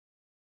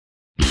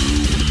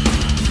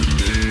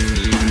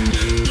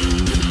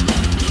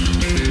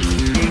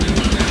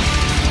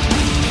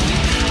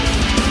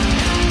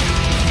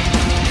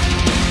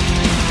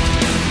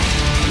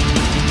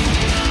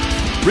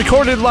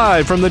Recorded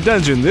live from the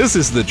dungeon, this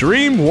is the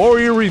Dream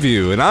Warrior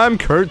Review, and I'm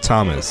Kurt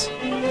Thomas.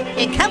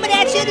 And coming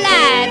at you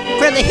live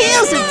from the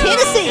hills of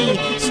Tennessee,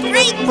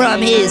 straight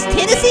from his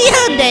Tennessee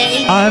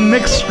Hyundai, I'm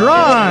Mick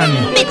Strawn.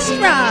 Mick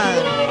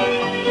Strawn.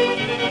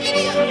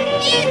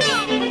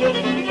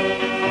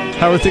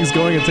 How are things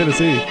going in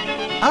Tennessee?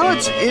 Oh,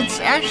 it's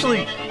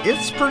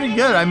pretty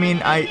good. I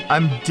mean,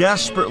 I'm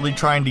desperately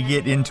trying to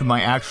get into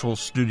my actual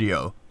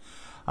studio.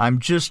 I'm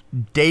just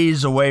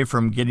days away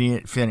from getting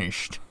it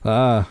finished.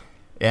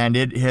 And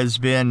it has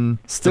been...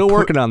 Still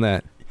working on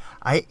that.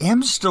 I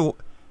am still...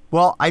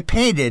 Well, I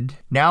painted.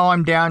 Now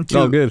I'm down to...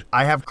 Oh, good.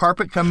 I have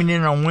carpet coming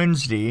in on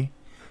Wednesday,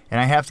 and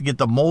I have to get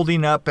the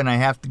molding up, and I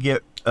have to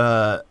get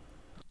 2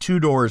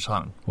 doors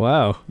hung.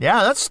 Wow.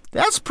 Yeah,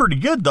 that's pretty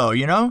good, though,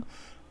 you know?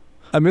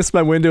 I missed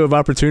my window of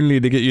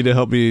opportunity to get you to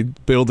help me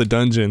build a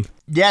dungeon.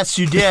 Yes,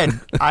 you did.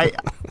 I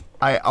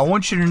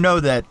want you to know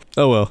that...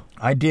 Oh, well.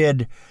 I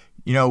did...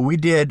 You know, we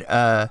did...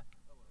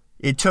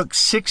 it took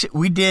 60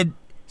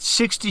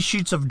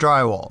 sheets of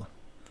drywall.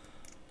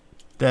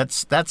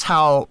 That's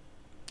how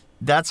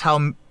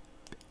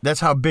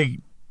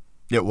big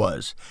it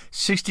was.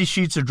 60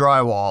 sheets of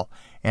drywall,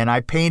 and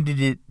I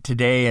painted it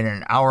today in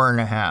an hour and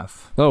a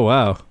half. Oh,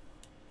 wow.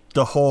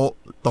 The whole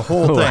thing.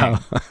 Wow.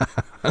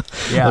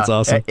 Yeah, that's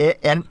awesome.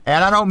 And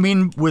I don't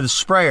mean with a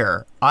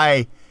sprayer.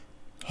 I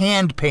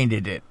hand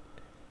painted it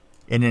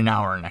in an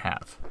hour and a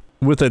half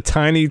With a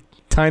tiny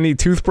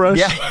toothbrush?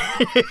 Yeah.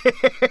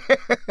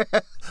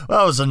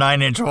 Well, it was a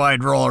 9-inch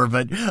wide roller,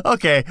 but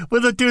okay,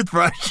 with a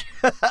toothbrush.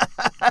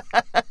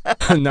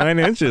 9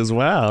 inches,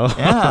 wow.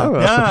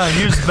 Yeah, I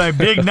used my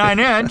big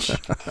 9-inch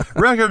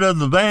record of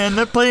the band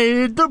that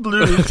played the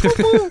blues.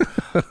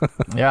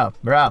 Yeah,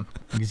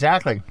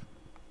 exactly.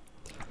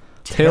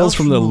 Tales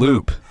from the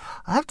Loop.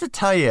 I have to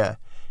tell you,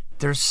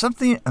 there's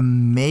something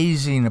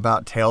amazing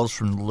about Tales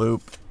from the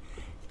Loop,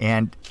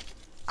 and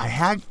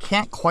I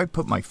can't quite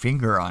put my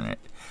finger on it.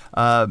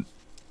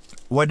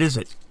 What is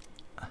it?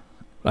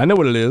 I know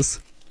what it is.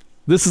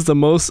 This is the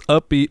most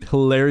upbeat,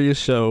 hilarious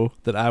show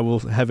that I will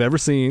have ever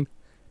seen,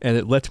 and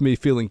it left me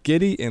feeling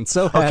giddy and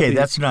so happy Okay,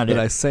 that's not that it.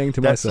 I sang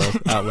to myself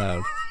out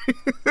loud.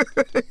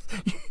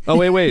 Oh,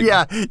 wait.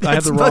 Yeah, I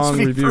have the wrong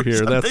review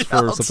here. That's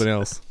for else. something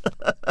else.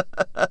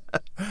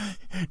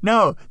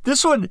 No,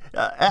 this one,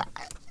 I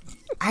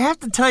have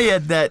to tell you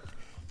that,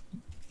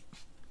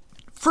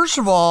 first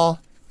of all,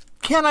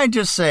 can I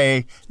just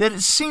say that it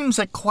seems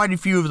that quite a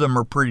few of them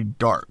are pretty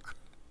dark.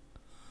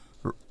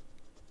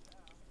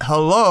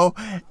 Hello?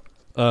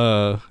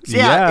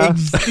 Yeah.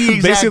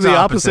 Basically the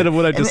opposite of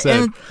what I just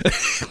said.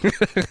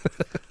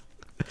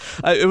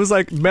 It was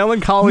like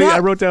melancholy. I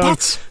wrote down,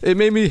 it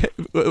made me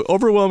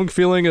overwhelming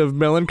feeling of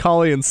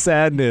melancholy and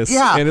sadness.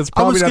 Yeah, and it's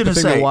probably not the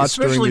thing to watch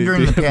especially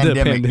during the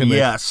pandemic.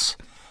 Yes,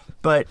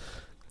 but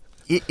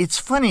it's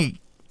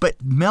funny. But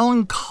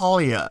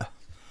melancholia.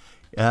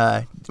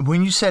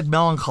 When you said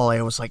melancholy,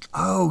 I was like,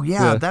 oh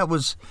yeah. That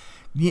was,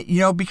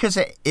 you know, because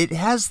it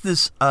has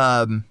this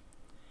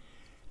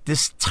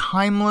this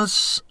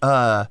timeless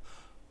kind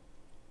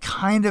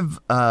of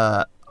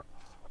odd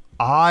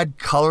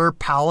color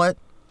palette.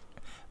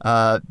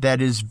 That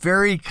is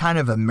very kind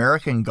of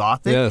American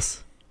Gothic.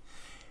 Yes.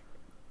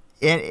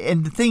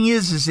 And the thing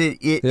is it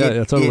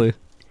totally.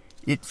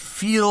 It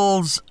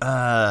feels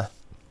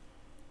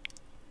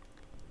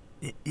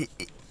it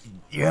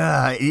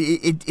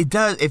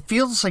does. It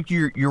feels like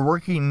you're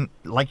working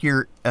like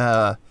you're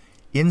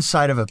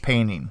inside of a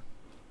painting.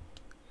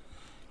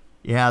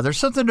 Yeah, there's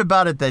something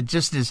about it that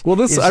just is. Well,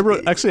 I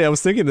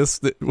was thinking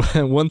this.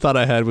 One thought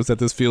I had was that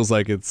this feels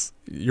like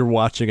you're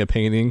watching a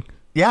painting.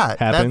 Yeah,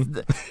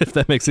 happen. If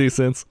that makes any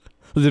sense,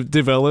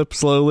 develop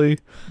slowly.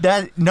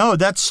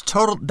 That's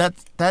total.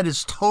 That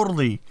is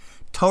totally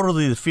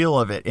the feel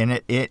of it,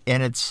 and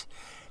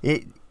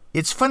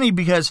it's funny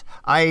because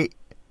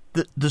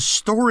the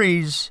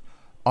stories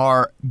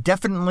are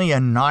definitely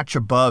a notch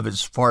above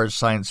as far as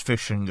science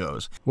fiction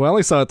goes. Well, I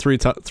only saw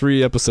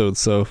 3 episodes,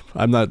 so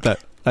I'm not that.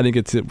 I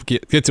didn't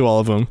get to all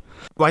of them.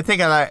 Well, I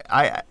think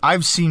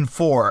I've seen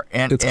 4,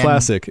 and it's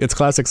classic. It's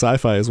classic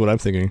sci-fi, is what I'm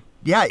thinking.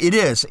 Yeah, it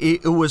is.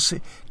 It was,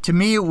 to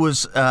me. It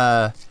was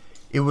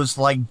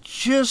like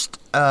just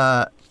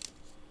like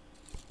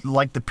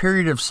the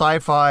period of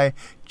sci-fi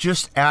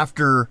just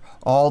after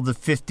all the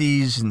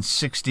 50s and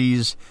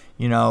 60s.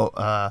 You know,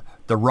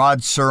 the Rod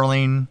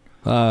Serling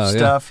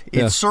stuff.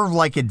 Yeah. It's sort of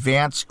like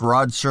advanced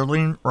Rod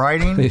Serling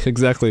writing.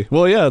 Exactly.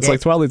 Well, yeah, it's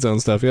like Twilight Zone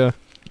stuff. Yeah.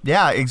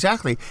 Yeah,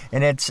 exactly.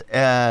 And it's,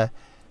 but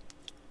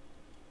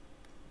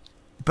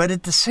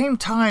at the same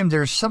time,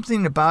 there's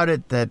something about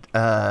it that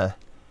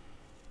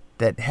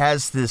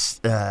has this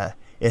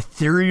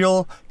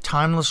ethereal,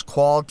 timeless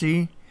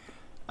quality.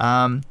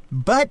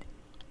 But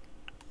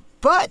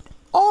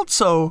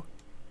also,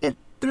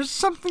 there's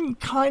something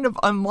kind of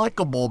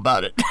unlikable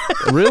about it.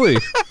 Really?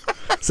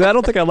 So I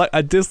don't think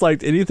I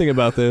disliked anything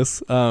about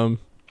this.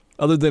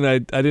 Other than I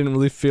didn't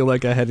really feel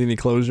like I had any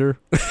closure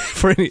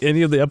for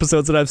any of the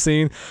episodes that I've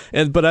seen,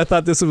 but I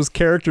thought this was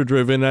character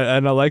driven,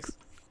 and I like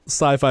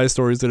sci-fi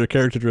stories that are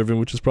character driven,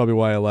 which is probably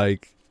why I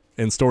like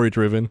and story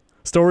driven.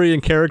 story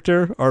and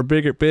character are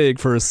big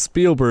for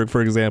Spielberg,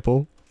 for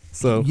example.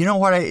 So you know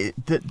what?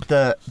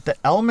 The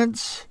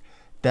elements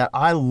that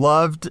I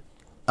loved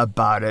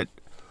about it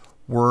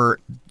were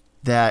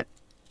that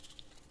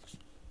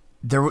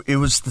it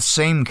was the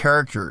same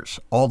characters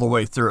all the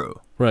way through.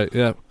 Right.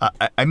 Yeah.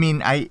 I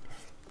mean,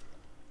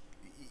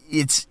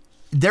 it's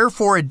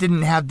therefore it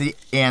didn't have the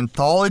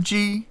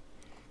anthology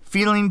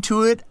feeling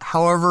to it.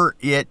 However,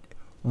 it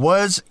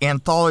was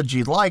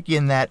anthology-like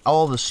in that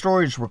all the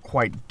stories were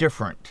quite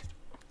different.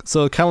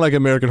 So kind of like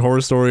American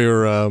Horror Story,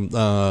 or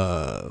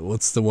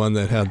what's the one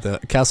that had the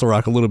Castle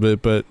Rock a little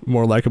bit, but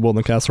more likable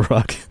than Castle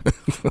Rock.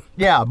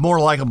 Yeah,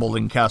 more likable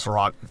than Castle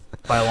Rock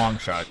by a long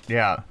shot.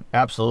 Yeah,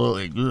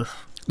 absolutely. Ugh.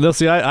 No,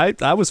 see,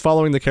 I was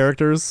following the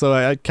characters, so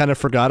I kind of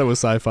forgot it was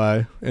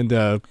sci-fi, and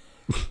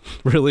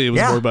really it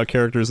was more about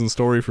characters and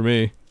story for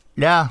me.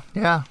 Yeah.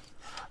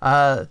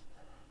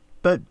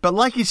 But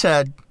like you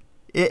said,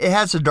 it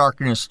has a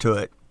darkness to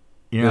it,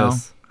 you know.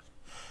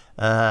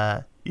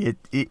 Yes.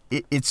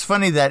 It's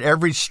funny that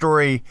every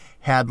story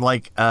had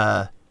like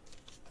a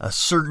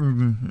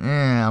certain,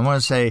 I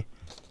want to say,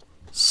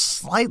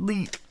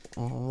 slightly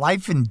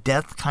life and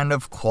death kind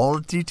of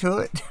quality to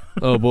it.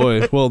 Oh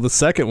boy! Well, the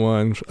second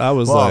one, I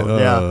was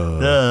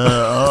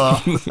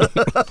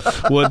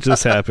what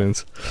just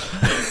happened?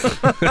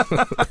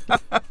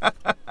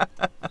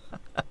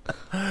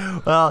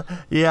 Well,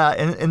 yeah,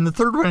 and the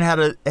third one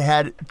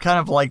had kind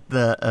of like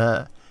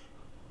it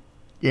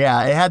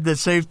had the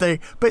same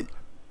thing, but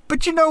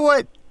you know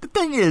what? The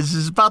thing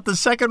is about the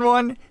second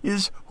one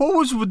is what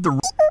was with the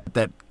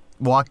that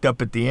walked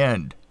up at the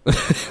end?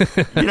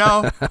 You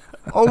know?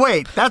 Oh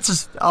wait, is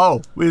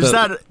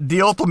that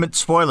the ultimate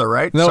spoiler,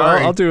 right? No,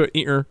 Sorry. I'll do it.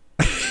 Eater.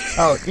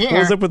 Oh, what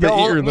was up with the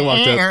eater that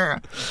walked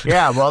up?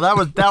 Yeah, well,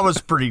 that was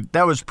pretty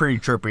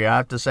trippy, I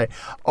have to say.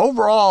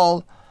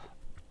 Overall,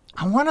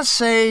 I want to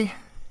say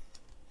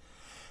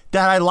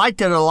that I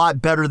liked it a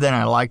lot better than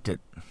I liked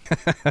it.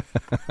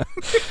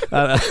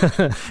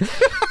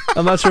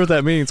 I'm not sure what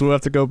that means. We'll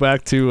have to go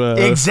back to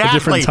a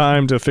different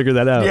time to figure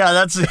that out.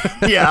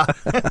 Yeah,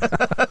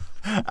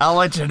 I'll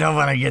let you know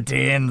when I get to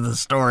the end of the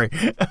story.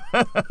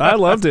 I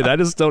loved it. I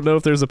just don't know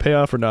if there's a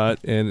payoff or not.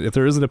 And if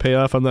there isn't a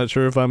payoff, I'm not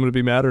sure if I'm going to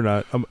be mad or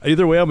not.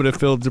 Either way, I'm going to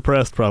feel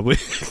depressed probably.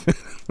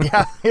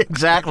 Yeah,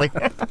 exactly.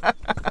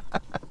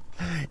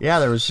 Yeah,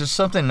 there was just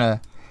something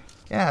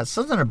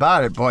something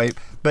about it, boy.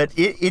 But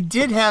it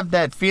did have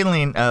that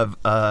feeling of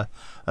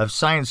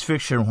science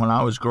fiction when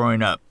I was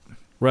growing up.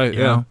 Right, you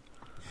know?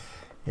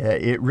 Yeah,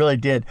 it really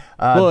did.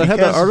 Well, it had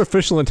that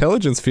artificial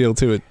intelligence feel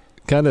to it,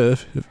 kind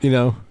of, you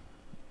know.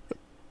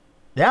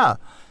 Yeah,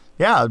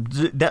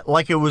 that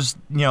like it was,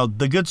 you know,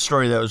 the good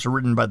story that was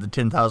written by the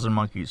 10,000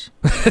 Monkeys.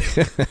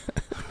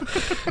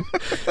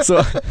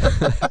 So,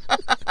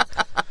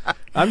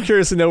 I'm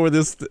curious to know where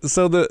this.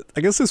 So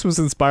I guess this was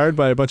inspired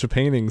by a bunch of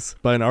paintings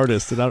by an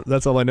artist, and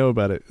that's all I know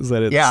about it. Is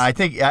that it's? Yeah, I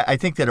think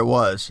that it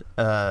was.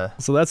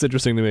 So that's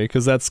interesting to me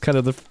because that's kind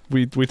of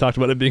we talked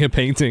about it being a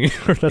painting.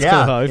 That's kind of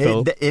how I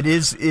felt. It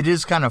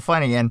is kind of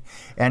funny, and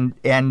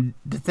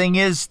the thing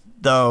is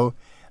though,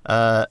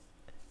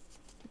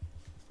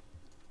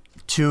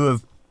 to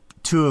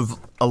have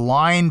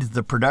aligned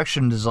the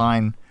production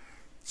design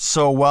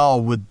so well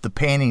with the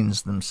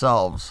paintings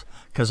themselves.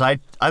 Because I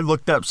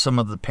looked up some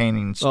of the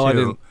paintings too. I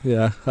didn't.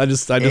 Yeah, I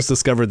just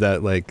discovered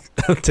that like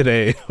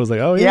today. I was like,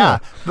 oh yeah.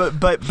 Yeah,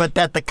 but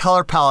that the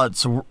color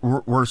palettes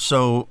were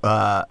so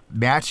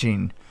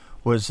matching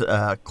was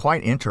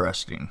quite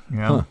interesting. You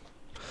know. Huh.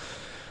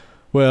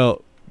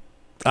 Well,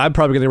 I'm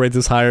probably going to rate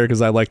this higher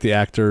because I like the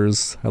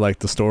actors, I like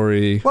the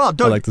story. Well,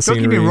 don't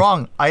get me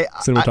wrong.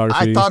 Cinematography.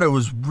 I thought it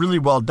was really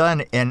well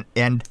done, and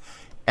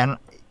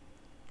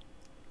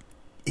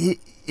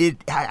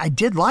I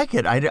did like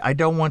it. I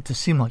don't want to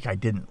seem like I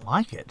didn't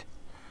like it.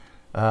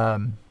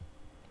 I'm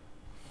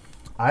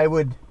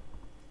going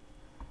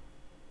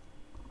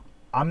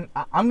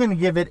to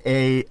give it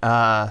a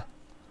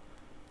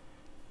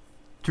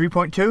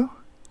 3.2.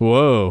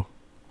 Whoa.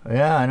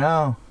 Yeah, I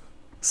know.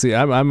 See,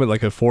 I'm at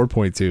like a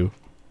 4.2.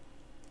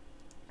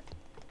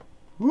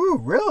 Ooh,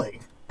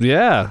 really?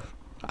 Yeah,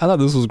 I thought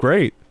this was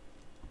great.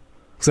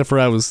 Except for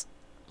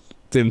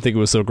didn't think it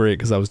was so great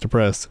because I was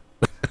depressed.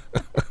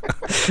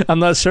 I'm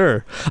not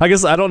sure. I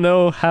guess I don't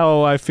know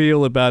how I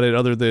feel about it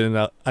other than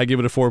I give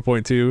it a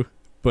 4.2,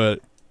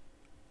 but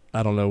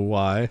I don't know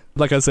why.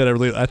 Like I said,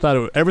 I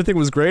thought everything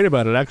was great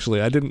about it,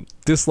 actually. I didn't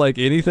dislike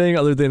anything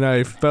other than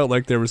I felt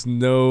like there was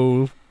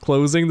no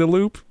closing the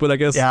loop, but I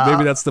guess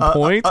maybe that's the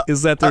point,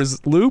 is that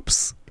there's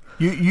loops.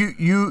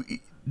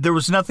 There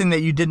was nothing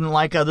that you didn't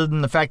like other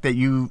than the fact that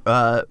you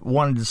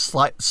wanted to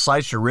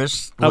slice your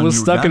wrist. I was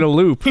stuck in a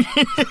loop.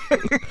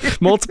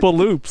 Multiple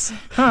loops.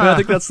 Huh. And I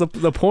think that's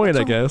the point,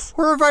 I guess.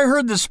 Where have I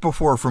heard this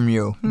before from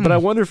you? But I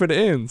wonder if it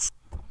ends.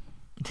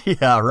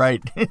 Yeah,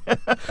 right.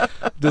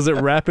 Does it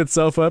wrap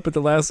itself up at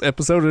the last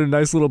episode in a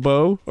nice little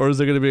bow? Or is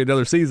there going to be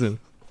another season?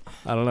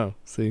 I don't know.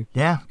 See?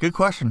 Yeah, good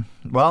question.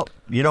 Well,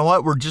 you know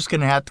what? We're just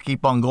going to have to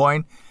keep on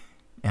going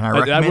And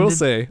I will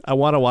say, I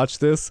want to watch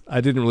this.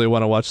 I didn't really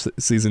want to watch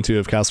season 2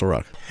 of Castle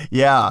Rock.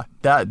 Yeah,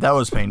 that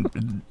was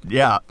painful.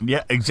 Yeah,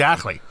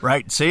 exactly.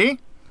 Right, see?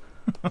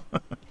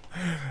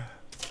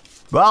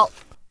 Well,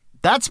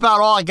 that's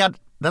about all I got.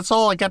 That's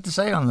all I got to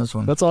say on this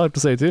one. That's all I have to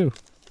say, too.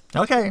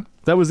 Okay.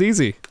 That was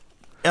easy.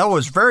 That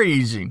was very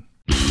easy.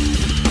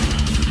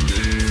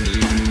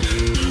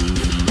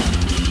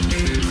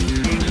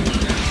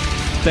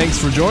 Thanks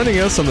for joining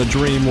us on the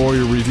Dream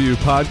Warrior Review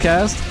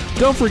podcast.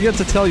 Don't forget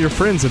to tell your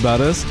friends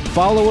about us,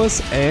 follow us,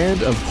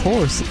 and, of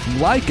course,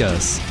 like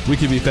us. We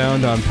can be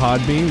found on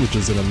Podbean, which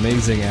is an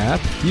amazing app,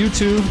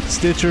 YouTube,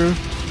 Stitcher,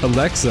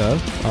 Alexa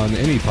on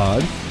any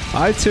pod,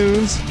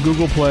 iTunes,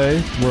 Google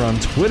Play. We're on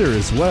Twitter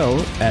as well,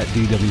 at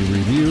DW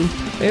Review,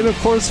 and, of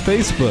course,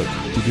 Facebook.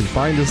 You can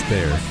find us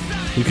there.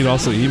 You can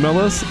also email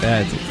us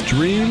at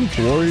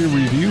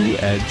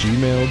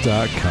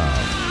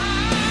dreamwarriorreview@gmail.com.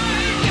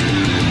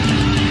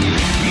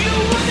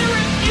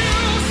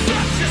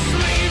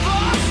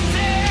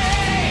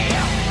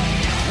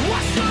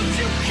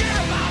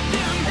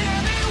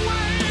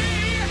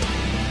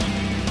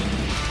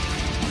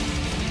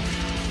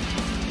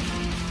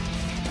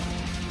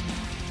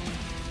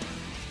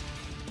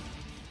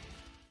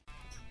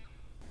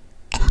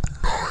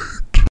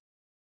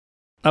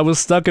 I was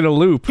stuck in a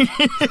loop.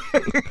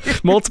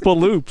 Multiple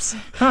loops.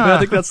 Huh. I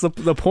think that's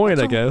the point,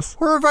 I guess.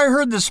 Where have I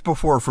heard this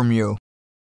before from you?